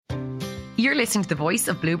You're listening to the voice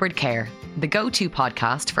of Bluebird Care, the go-to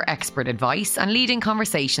podcast for expert advice and leading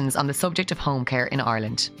conversations on the subject of home care in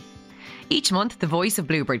Ireland. Each month, the voice of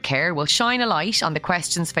Bluebird Care will shine a light on the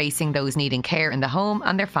questions facing those needing care in the home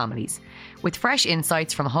and their families, with fresh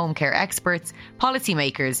insights from home care experts,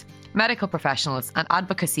 policymakers, medical professionals and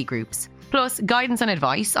advocacy groups, plus guidance and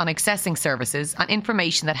advice on accessing services and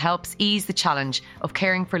information that helps ease the challenge of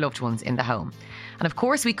caring for loved ones in the home. And of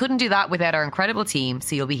course, we couldn't do that without our incredible team,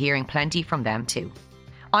 so you'll be hearing plenty from them too.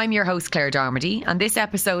 I'm your host, Claire Darmody, and this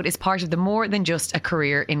episode is part of the More Than Just a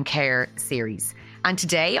Career in Care series. And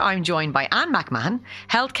today I'm joined by Anne McMahon,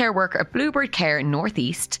 healthcare worker at Bluebird Care North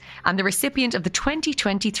East and the recipient of the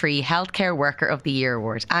 2023 Healthcare Worker of the Year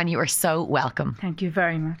Award. Anne, you are so welcome. Thank you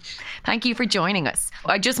very much. Thank you for joining us.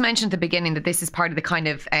 I just mentioned at the beginning that this is part of the kind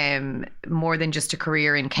of More Than Just a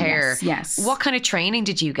Career in Care. Yes. What kind of training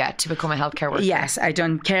did you get to become a healthcare worker? Yes, I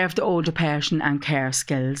done care of the older person and care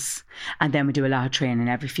skills. And then we do a lot of training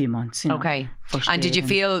every few months. Okay. And did you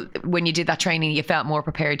feel when you did that training, you felt more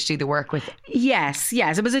prepared to do the work with? Yes.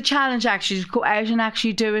 It was a challenge actually to go out and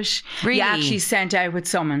actually do it. Really? You actually sent out with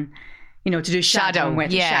someone, to do shadowing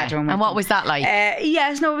with. And what was that like?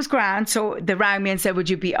 It was grand. So they rang me and said, would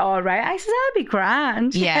you be all right? I said, I'll be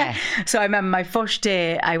grand. Yeah. So I remember my first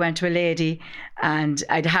day, I went to a lady and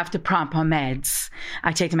I'd have to prompt her meds.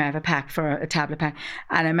 I take them out of a pack for a tablet pack.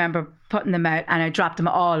 And I remember putting them out and I dropped them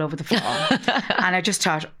all over the floor. And I just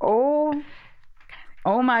thought, oh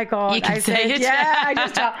my God. You can say it. Yeah, I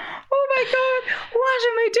just thought, oh my God, what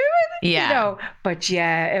am I doing? Yeah. But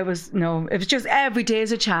yeah, it was just every day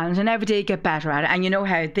is a challenge and every day you get better at it. And you know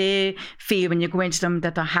how they feel when you go into them,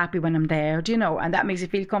 that they're happy when I'm there, and that makes you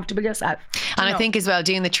feel comfortable yourself. And I think as well,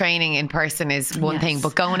 doing the training in person is one thing,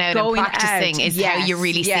 but going out and practicing is how you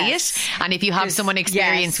really see it. And if you have someone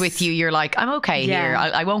experienced with you, you're like, I'm okay here.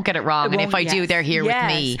 I won't get it wrong. And if I do, they're here with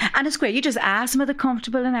me. And it's great. You just ask them, are they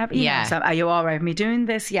comfortable and everything? So, are you all right with me doing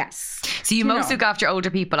this? Yes. So you mostly look after older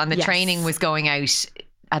people, and the training was going out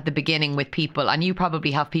at the beginning with people, and you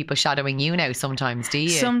probably have people shadowing you now sometimes, do you?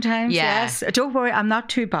 Sometimes, yes. Don't worry, I'm not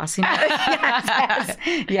too bossy.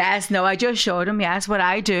 Yes, no, I just showed them, what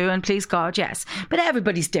I do, and please God, yes. But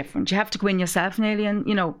everybody's different. You have to go in yourself nearly and,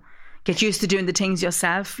 get used to doing the things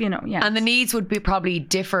yourself, And the needs would be probably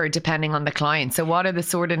differ depending on the client. So what are the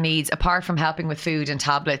sort of needs, apart from helping with food and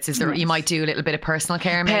tablets, is there, you might do a little bit of personal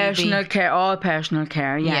care maybe? Personal care, all personal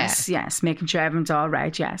care, yes. Making sure everyone's all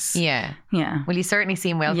right, yes. Yeah. Yeah. Well, you certainly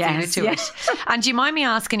seem well suited to it. And do you mind me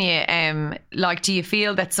asking you, do you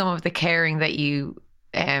feel that some of the caring that you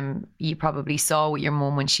probably saw with your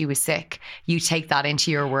mum when she was sick, you take that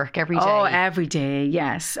into your work every day? Oh, every day,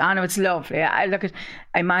 yes. I know, it's lovely.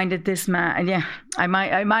 I minded this man, I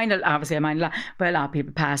mind a lot, but a lot of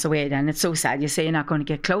people pass away then. It's so sad. You say you're not going to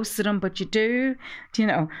get close to them, but you do.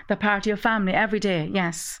 They're part of your family every day,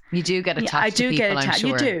 yes. You do get attached to people, I'm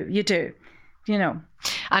sure. You do.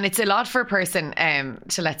 And it's a lot for a person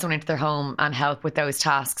to let someone into their home and help with those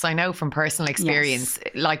tasks. I know from personal experience,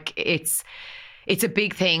 it's a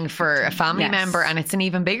big thing for a family member, and it's an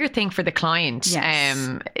even bigger thing for the client.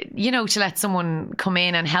 To let someone come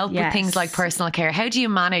in and help with things like personal care. How do you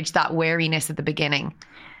manage that wariness at the beginning?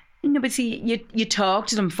 No, but see, you talk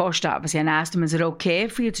to them first, obviously, and ask them, is it okay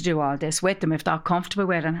for you to do all this with them if they're comfortable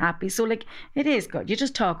with it and happy? So, it is good. You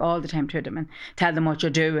just talk all the time to them and tell them what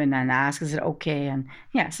you're doing and ask, is it okay? And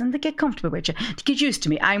and they get comfortable with you. They get used to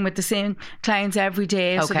me. I'm with the same clients every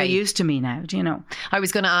day, so they're used to me now, I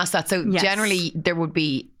was going to ask that. So, generally, there would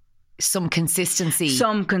be some consistency.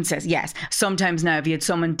 Yes. Sometimes now if you had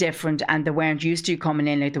someone different and they weren't used to you coming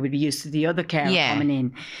in, like they would be used to the other carer coming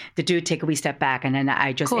in, they do take a wee step back, and then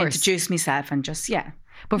I just introduce myself and just,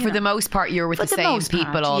 But for the most part, you're with the same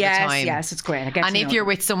people all the time. Yes, it's great. And if you're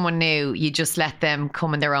with someone new, you just let them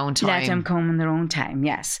come in their own time. Let them come in their own time,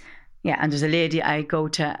 yes. Yeah, and there's a lady I go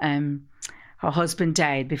to, her husband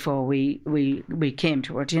died before we came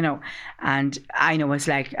to it, and I know it's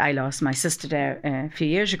like I lost my sister there a few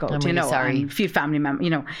years ago, I'm really sorry. and a few family members,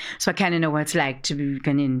 so I kind of know what it's like to be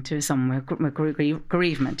going into some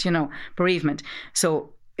bereavement.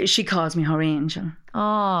 So she calls me her angel.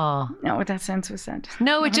 Oh. No, that sounds so sad.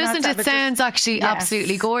 No, it doesn't. It sounds actually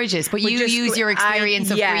absolutely gorgeous. But you use your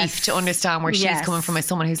experience of grief to understand where she's coming from as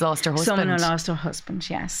someone who's lost her husband. Someone who lost her husband,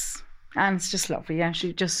 yes. And it's just lovely.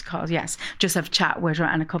 She just calls, just have a chat with her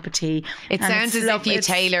and a cup of tea. It sounds as if you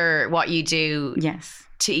tailor what you do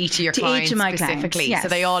to each of your clients specifically. So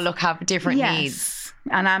they all have different needs.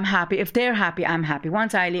 And I'm happy. If they're happy, I'm happy.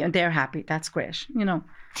 Once I leave and they're happy, that's great,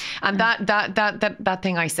 And that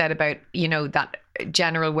thing I said about, that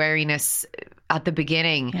general wariness at the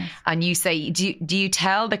beginning, and you say, do you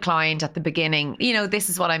tell the client at the beginning, this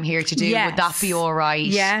is what I'm here to do? Would that be all right?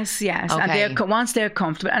 Yes. Okay. And once they're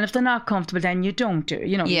comfortable, and if they're not comfortable, then you don't do it.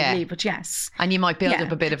 You leave it. Yes. And you might build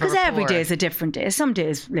up a bit of a rapport. Because every day is a different day. Some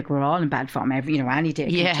days, like, we're all in bad form. Any day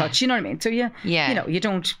can touch. You know what I mean? So you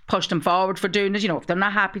don't push them forward for doing it. If they're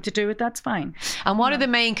not happy to do it, that's fine. And what are the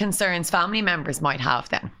main concerns family members might have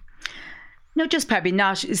then? No, just probably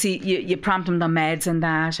not. See, you prompt them on meds and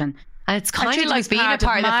that, and it's kind of like being a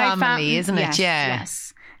part of the family, isn't it?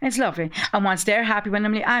 Yes, it's lovely. And once they're happy, when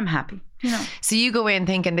I'm happy. So you go in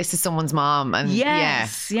thinking this is someone's mom, and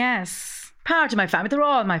yes, part of my family. They're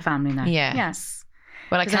all my family now. Yeah, yes.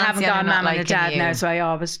 Well, I haven't got a mum and a dad now, so I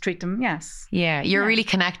always treat them. Yes. Yeah, you're really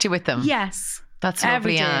connected with them. Yes. That's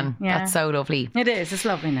lovely, Anne. Yeah. That's so lovely. It is. It's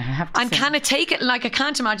lovely now, I have to say. And can it take it, like, I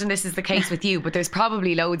can't imagine this is the case with you, but there's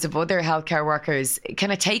probably loads of other healthcare workers. Can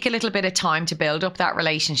it take a little bit of time to build up that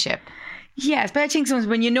relationship? Yes, but I think sometimes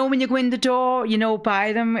when you go in the door,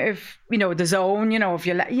 by them, if, the zone, if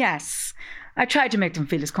you're yes. I try to make them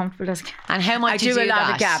feel as comfortable as I can. And how much do you do that? I do a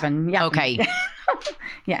lot of gabbing. Yeah. Okay.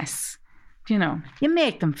 Yes. You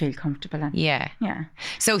make them feel comfortable. Yeah.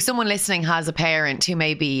 So someone listening has a parent who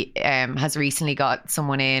maybe has recently got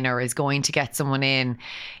someone in or is going to get someone in,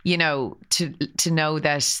 to know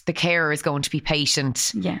that the carer is going to be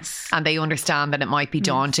patient. Yes. And they understand that it might be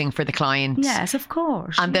daunting for the client. Yes, of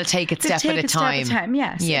course. And they'll take it step at a time.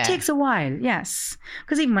 Yes. Yeah. It takes a while. Yes.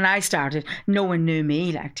 Because even when I started, no one knew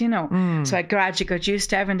me, So I gradually got used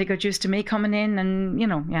to everyone. They got used to me coming in and,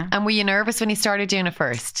 And were you nervous when you started doing it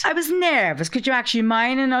first? I was nervous. Could you actually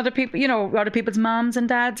mind in other people, other people's moms and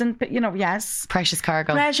dads and, yes. Precious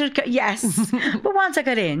cargo. Yes. But once I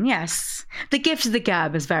got in, yes. The gift of the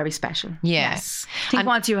gab is very special. Yeah. Yes. I think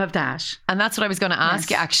once you have that. And that's what I was going to ask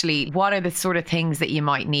you, actually. What are the sort of things that you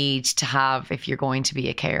might need to have if you're going to be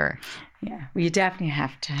a carer? Yeah. Well, you definitely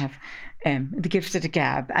have to have the gift of the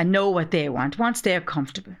gab and know what they want once they're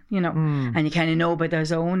comfortable, and you kind of know by their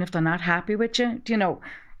own if they're not happy with you,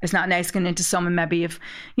 It's not nice going into someone maybe if,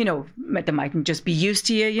 they mightn't just be used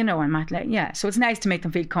to you, and might so it's nice to make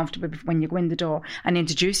them feel comfortable when you go in the door and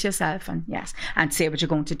introduce yourself and say what you're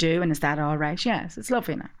going to do and is that all right? Yes, it's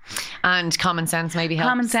lovely now. And common sense maybe helps?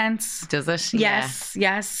 Common sense. Does it?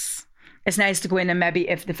 Yes. It's nice to go in and maybe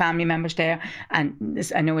if the family member's there, and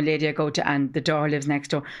I know a lady I go to and the door lives next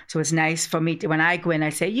door, so it's nice for me when I go in,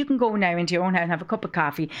 I say, you can go now into your own house and have a cup of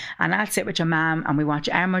coffee and I'll sit with your mum and we watch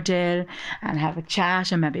Emmerdale and have a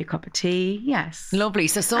chat and maybe a cup of tea. Yes. Lovely.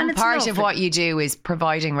 So some part of what you do is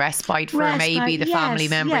providing respite for maybe the family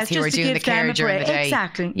members who are doing the care during the day.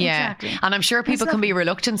 Exactly. And I'm sure people can be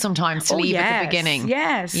reluctant sometimes to leave at the beginning.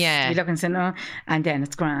 Yes. Yeah. You look and say no, and then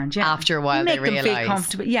it's grand. Yeah. After a while they realise. Make them feel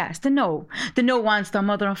comfortable. Yes, they know. They know once their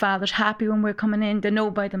mother and father's happy when we're coming in. They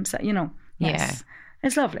know by themselves, Yes. Yeah.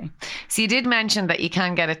 It's lovely. So you did mention that you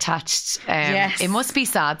can get attached. It must be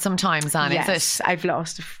sad sometimes, Anne, is it? I've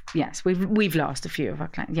lost. We've lost a few of our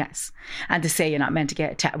clients. Yes, and to say you're not meant to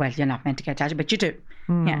get attached. Well, you're not meant to get attached, but you do.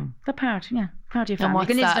 Yeah, they're part of your family. You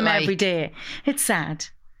can use them every day. It's sad.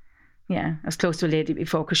 Yeah, I was close to a lady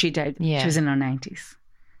before because she died. Yeah. She was in her 90s.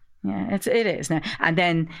 Yeah, it is now. And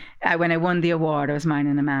then when I won the award, I was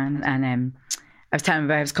minding a man, and I was telling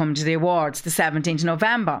him I was coming to the awards the 17th of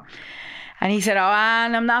November. And he said, oh,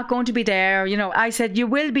 Anne, I'm not going to be there. I said, you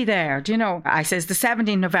will be there. I says, the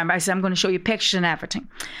 17th of November, I said, I'm going to show you pictures and everything.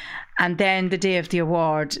 And then the day of the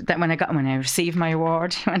award, that when I received my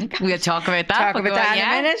award. We'll talk about that. In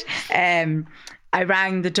a minute. I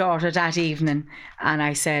rang the daughter that evening and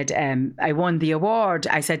I said, I won the award.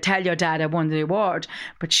 I said, tell your dad I won the award.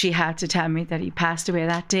 But she had to tell me that he passed away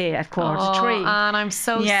that day at 2:45. And I'm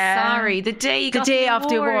so sorry. The day you got the award. Of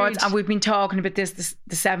the awards. And we've been talking about this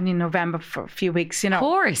the 17th of November for a few weeks, Of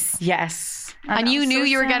course. Yes. And you knew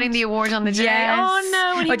you were getting the award on the day. Yes. Oh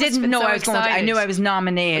no! And I didn't know I was going to. I knew I was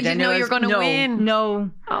nominated. You didn't know you were going to win.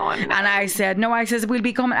 No. Oh no! And I said, no. I says we'll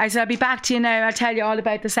be coming. I said I'll be back to you now. I'll tell you all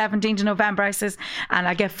about the 17th of November. I says, and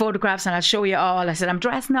I'll get photographs and I'll show you all. I said I'm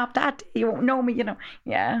dressing up that day. You won't know me.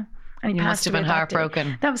 Yeah. And you must have been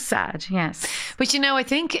heartbroken. That was sad, yes. But I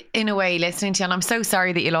think in a way, listening to you, and I'm so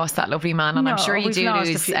sorry that you lost that lovely man, and I'm sure you do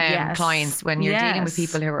lose clients when you're dealing with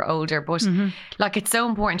people who are older. But it's so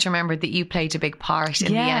important to remember that you played a big part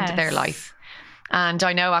in the end of their life. And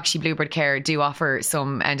I know actually Bluebird Care do offer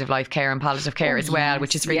some end of life care and palliative care as well,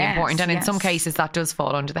 which is really important. And in some cases that does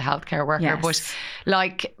fall under the healthcare worker. But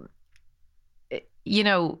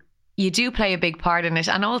you do play a big part in it.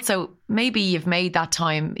 And also maybe you've made that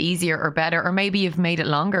time easier or better, or maybe you've made it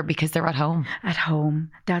longer because they're at home. At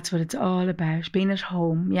home. That's what it's all about. Being at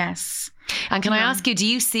home. Yes. And can I ask you,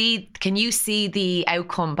 can you see the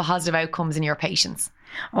positive outcomes in your patients?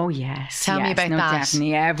 Oh yes. Tell me about that.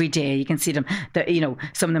 Definitely. Every day you can see them. That, you know,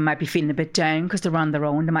 some of them might be feeling a bit down because they're on their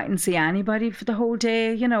own. They mightn't see anybody for the whole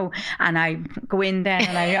day, you know. And I go in then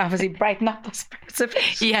and I obviously brighten up the spirits a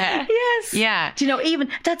bit. Yeah. Yes. Yeah. Do you know, even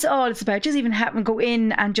that's all it's about. Just even go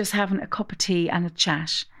in and just having a cup of tea and a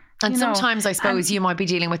chat. And sometimes I suppose you might be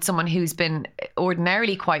dealing with someone who's been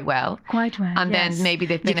ordinarily quite well. Quite well, and yes. then maybe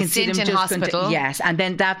they've been a stint in hospital. Yes, and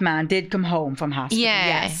then that man did come home from hospital. Yeah,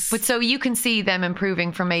 yes. But so you can see them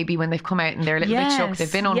improving from maybe when they've come out and they're a little bit shook,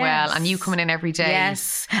 they've been unwell, and you coming in every day.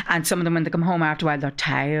 Yes, and some of them when they come home after a while they're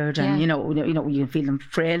tired, and you know you can feel them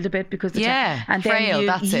frail a bit because they're and frail.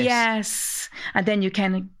 That's it. Yes, and then you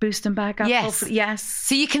can boost them back up. Yes, yes.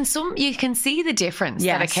 So you can see the difference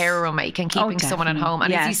that a carer will make in keeping someone at home.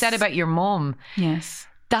 And as you said about your mum. Yes.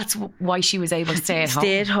 That's why she was able to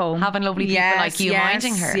stay at home. Having lovely people like you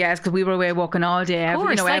minding her. Yes, because we were away walking all day. Of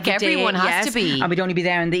course, everyone has to be. And we'd only be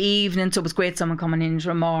there in the evening, so it was great someone coming in for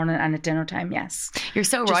the morning and at dinner time, yes. You're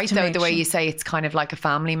so right though, the way you say it's kind of like a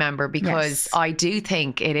family member, because I do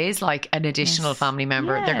think it is like an additional family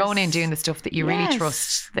member. Yes. They're going in doing the stuff that you really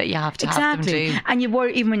trust that you have to have them do. And you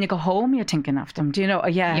worry, even when you go home, you're thinking of them. Do you know?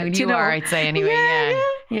 Yeah. You are, I'd say anyway.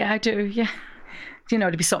 Yeah, I do, yeah. You know,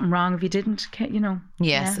 there'd be something wrong if you didn't, you know.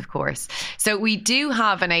 Yes, of course. So we do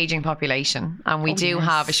have an ageing population, and we do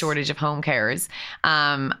have a shortage of home carers,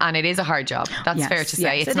 and it is a hard job. That's fair to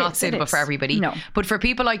say. It's not suitable for everybody. No. But for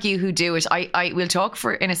people like you who do it, I will talk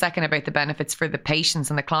in a second about the benefits for the patients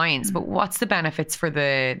and the clients, but what's the benefits for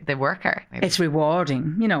the worker? Maybe? It's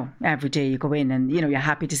rewarding, you know, every day you go in and, you know, you're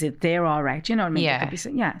happy to see that they're all right. You know what I mean? Yeah.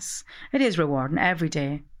 Yes, it is rewarding every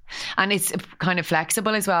day. And it's kind of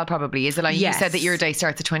flexible as well, probably. Is it like you said that your day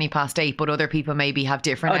starts at 8:20, but other people maybe have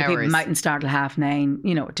different hours? Other people mightn't start till 9:30,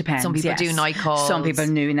 you know, it depends. Some people do night calls. Some people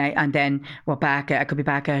do night, and then we're back, I could be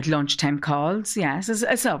back at lunchtime calls. Yes,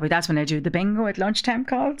 it's lovely. That's when I do the bingo at lunchtime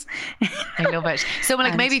calls. I love it. So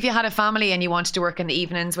like maybe if you had a family and you wanted to work in the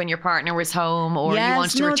evenings when your partner was home, or you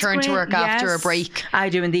wanted to return to work after a break. I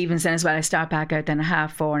do in the evenings then as well. I start back out then at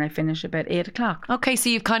 4:30 and I finish about 8:00. Okay, so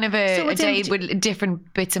you've kind of a day with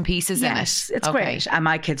different bits and pieces in it. It's great. And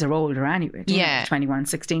my kids are older anyway. 21,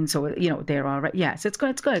 16. So, you know, they're all right. Yes, it's good.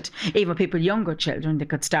 It's good. Even people, younger children, they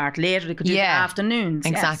could start later. They could do the afternoons.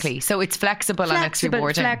 Exactly. Yes. So it's flexible and it's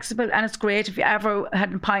rewarding. Flexible. And it's great. If you ever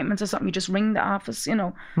had appointments or something, you just ring the office, you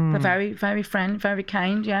know. They're very, very friendly, very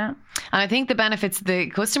kind. Yeah. And I think the benefits, the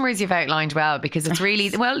customers you've outlined well, because it's really,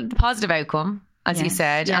 the positive outcome, as you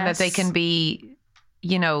said, and that they can be,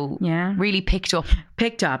 you know, really picked up.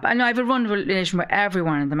 And I have a wonderful relation with every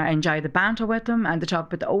one of them. I enjoy the banter with them and they talk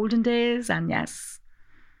about the olden days, and yes,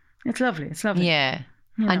 it's lovely. Yeah.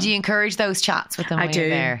 You know. And do you encourage those chats with them? I when do. You're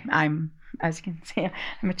there? As you can see,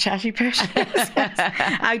 I'm a chatty person.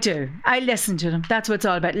 I do. I listen to them. That's what it's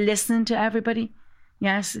all about. Listening to everybody.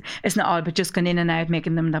 Yes, it's not all about just going in and out,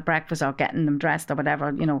 making them their breakfast or getting them dressed or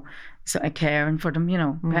whatever, you know, so caring for them, you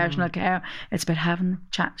know, personal care. It's about having a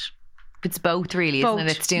chat. It's both really, isn't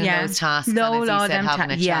it? It's doing those tasks and, as you said,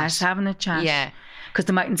 having a chat. Yes, having a chat. Yeah. Because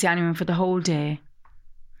they mightn't see anyone for the whole day.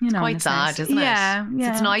 You know, it's quite sad, isn't it? Yeah.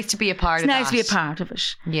 So it's nice to be a part of that. It's nice to be a part of it.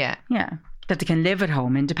 Yeah. Yeah. That they can live at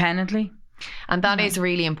home independently. And that is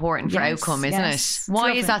really important for outcome, isn't it?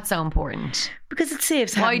 Why is that so important? Because it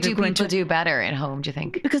saves. Why do people do better at home, do you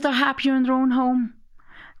think? Because they're happier in their own home.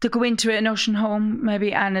 They go into a nursing home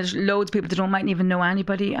maybe, and there's loads of people that mightn't even know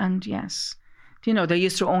anybody, and you know, they're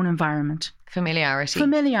used to their own environment. Familiarity,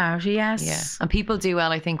 yes. Yeah. And people do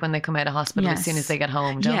well, I think, when they come out of hospital as soon as they get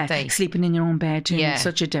home, don't they? Sleeping in your own bed too makes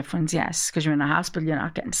such a difference, because you're in a hospital, you're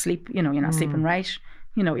not getting sleep, you know, you're not sleeping right.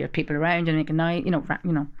 You know, you have people around, you're making night, you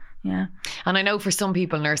know. Yeah. And I know for some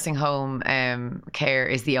people nursing home care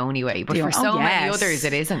is the only way, but for so many others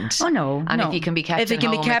it isn't. Oh no. And if you can be kept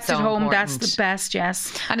at home, that's the best,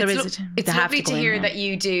 yes. And it's lovely to hear that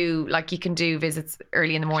you do, like, you can do visits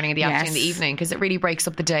early in the morning, in the afternoon, in the evening, because it really breaks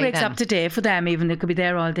up the day. Breaks up the day for them, even they could be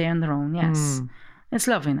there all day on their own, yes. It's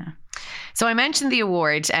lovely now. So I mentioned the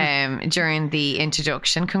award during the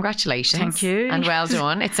introduction. Congratulations. Thank you. And well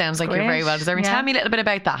done. It sounds like you're very well deserving. Tell me a little bit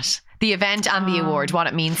about that. The event and the award, what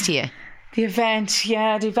it means to you. The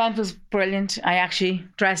event was brilliant. I actually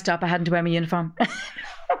dressed up. I hadn't to wear my uniform.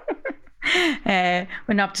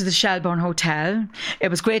 Went up to the Shelbourne Hotel. It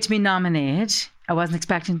was great to be nominated. I wasn't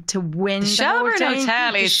expecting to win the Shelbourne whole thing.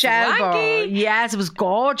 Hotel is Shelbourne. swanky. Yes, it was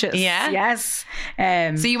gorgeous. Yeah. Yes.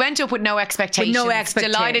 So you went up with no expectations. No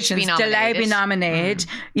expectations. Delighted to be nominated. Delighted to be nominated.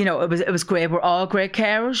 You know, it was great. We're all great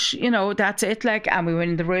carers. You know, that's it. Like, and we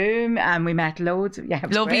went in the room and we met loads. Yeah, it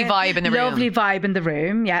was Lovely great. vibe in the room. Lovely vibe in the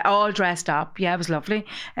room. Yeah, all dressed up. Yeah, it was lovely.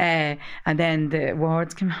 And then the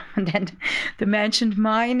awards came up, and then they mentioned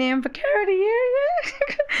my name for Care of the Year.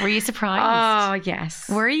 Yeah. Were you surprised? Oh yes.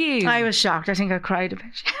 Were you? I was shocked. I think I cried a bit.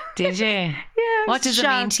 Did you? Yeah. I What was does it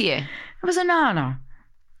mean to you? It was an honour.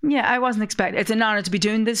 Yeah, I wasn't expecting. It's an honour to be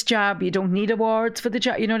doing this job. You don't need awards for the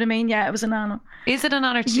job. You know what I mean? Yeah, it was an honour. Is it an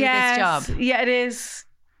honour to do this job? Yeah, it is.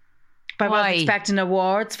 But I wasn't expecting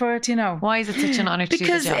awards for it, you know. Why is it such an honour to do the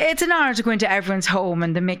job? Because it's an honour to go into everyone's home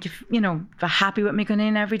and they make you, you know, they're happy with me going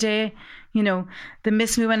in every day. You know, they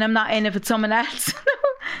miss me when I'm not in if it's someone else.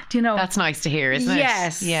 Do you know? That's nice to hear, isn't it?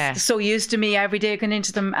 Yes. Yeah. So used to me every day going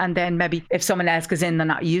into them, and then maybe if someone else goes in, they're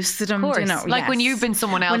not used to them. Of course. Do you know? Like when you've been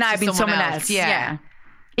someone else. When I've been someone else. else. Yeah.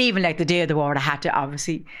 Even like the day of the award, I had to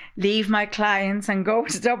obviously leave my clients and go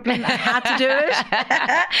to Dublin. I had to do it.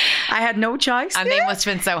 I had no choice. And they must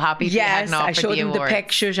have been so happy for you heading off I showed them the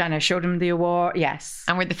pictures and I showed them the award. Yes.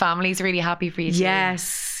 And were the families really happy for you too?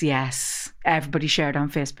 Yes. Everybody shared on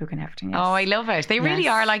Facebook and everything. Yes. Oh, I love it. They really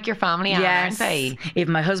are like your family, Anne, aren't they?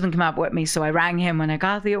 Even my husband came up with me, so I rang him when I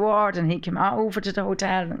got the award and he came over to the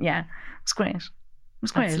hotel. And yeah, it was great. It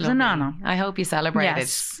was great. It was an honour. I hope you celebrated.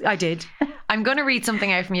 Yes, I did. I'm going to read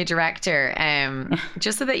something out from your director,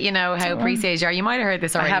 just so that you know how appreciated you are. You might have heard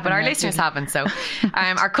this already, but our listeners haven't. So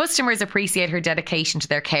our customers appreciate her dedication to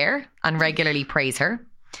their care and regularly praise her.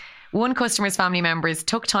 One customer's family members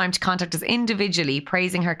took time to contact us individually,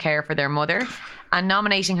 praising her care for their mother and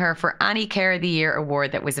nominating her for any Care of the Year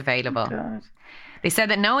award that was available. God. They said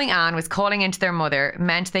that knowing Anne was calling into their mother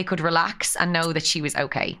meant they could relax and know that she was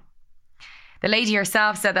okay. The lady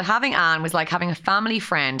herself said that having Anne was like having a family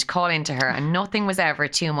friend call into her, and nothing was ever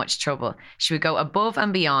too much trouble. She would go above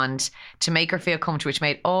and beyond to make her feel comfortable, which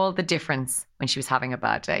made all the difference when she was having a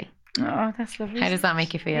bad day. Oh, that's lovely. How does that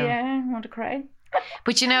make you feel? Yeah, I want to cry.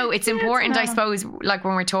 But you know, it's important, I suppose, like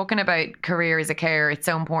when we're talking about career as a carer, it's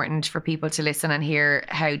so important for people to listen and hear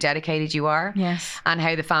how dedicated you are. Yes. And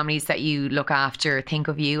how the families that you look after think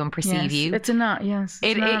of you and perceive you. It's an honour, yes.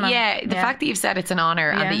 The fact that you've said it's an honour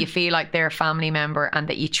and that you feel like they're a family member and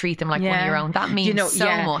that you treat them like one of your own, that means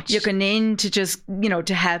so much. You're going in to just,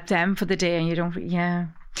 to help them for the day and you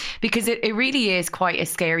don't, Because it really is quite a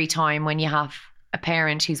scary time when you have a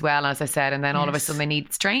parent who's well, as I said, and then all of a sudden they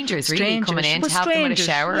need strangers really coming in to help them with a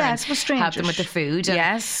shower, help them with the food,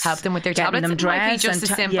 and help them with their tablets. It might be just as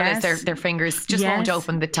simple as their fingers just won't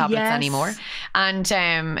open the tablets anymore. And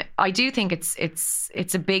I do think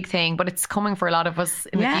it's a big thing, but it's coming for a lot of us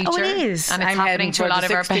in the future. Oh, it is. And it's happening to a lot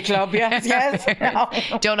of our parents. Club, yes.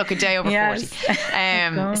 Don't look a day over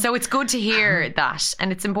 40. So it's good to hear that,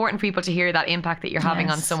 and it's important for people to hear that impact that you're having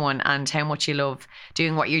on someone and how much you love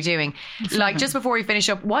doing what you're doing. Like, just before we finish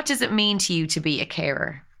up, what does it mean to you to be a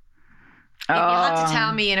carer? If you had to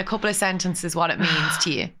tell me in a couple of sentences what it means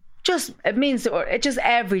to you. It means just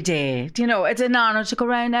every day. It's an honour to go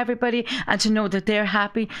around everybody and to know that they're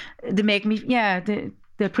happy. They make me, they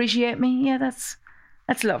appreciate me. Yeah, that's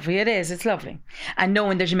lovely. It is. It's lovely. And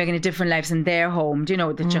knowing that you're making a different lives in their home,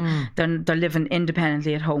 that they're living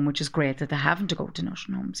independently at home, which is great, that they're having to go to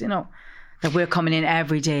nursing homes, that we're coming in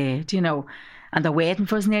every day, and they're waiting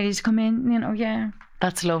for us nearly to come in,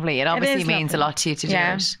 That's lovely. It obviously means a lot to you to do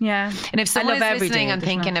it. Yeah. And if someone is listening and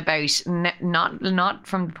thinking about not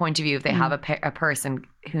from the point of view if they have a person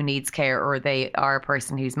who needs care or they are a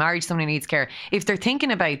person who's married to someone who needs care, if they're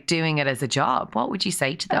thinking about doing it as a job, what would you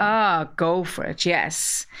say to them? Go for it,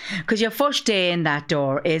 yes. Because your first day in that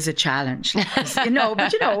door is a challenge. But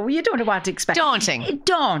you don't know what to expect.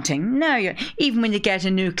 Daunting. No, even when you get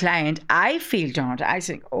a new client, I feel daunted. I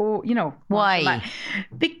think, why?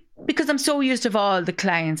 Because I'm so used to all the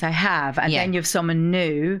clients I have, and then you have someone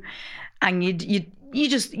new, and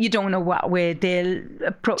you don't know what way they'll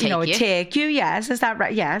take you. Yes, is that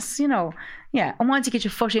right? Yes, And once you get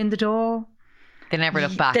your foot in the door, they never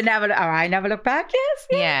look back. I never look back.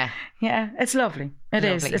 Yes. Yeah. It's lovely. It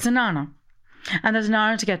is. It's an honour. And it's an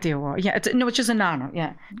honour to get the award. Yeah, it's just an honour.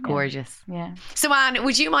 Yeah. Gorgeous. Yeah. So Anne,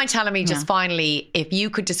 would you mind telling me just finally, if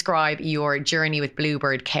you could describe your journey with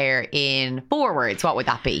Bluebird Care in 4 words, what would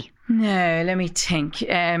that be? No, let me think.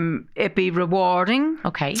 It'd be rewarding.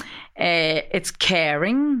 Okay. It's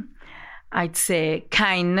caring. I'd say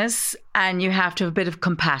kindness, and you have to have a bit of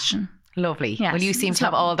compassion. Lovely. Yes. Well, you seem to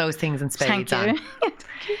have all those things in spades, Thank Anne. you.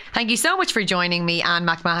 Thank you so much for joining me, Anne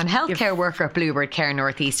McMahon, healthcare worker at Bluebird Care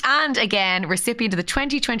Northeast, and again, recipient of the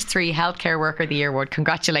 2023 Healthcare Worker of the Year Award.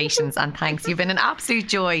 Congratulations and thanks. You've been an absolute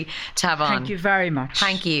joy to have on. Thank you very much.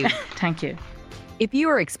 Thank you. Thank you. If you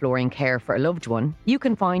are exploring care for a loved one, you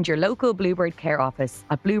can find your local Bluebird Care office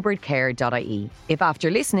at bluebirdcare.ie. If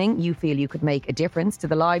after listening you feel you could make a difference to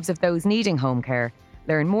the lives of those needing home care,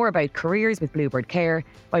 learn more about careers with Bluebird Care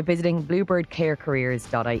by visiting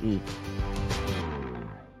bluebirdcarecareers.ie.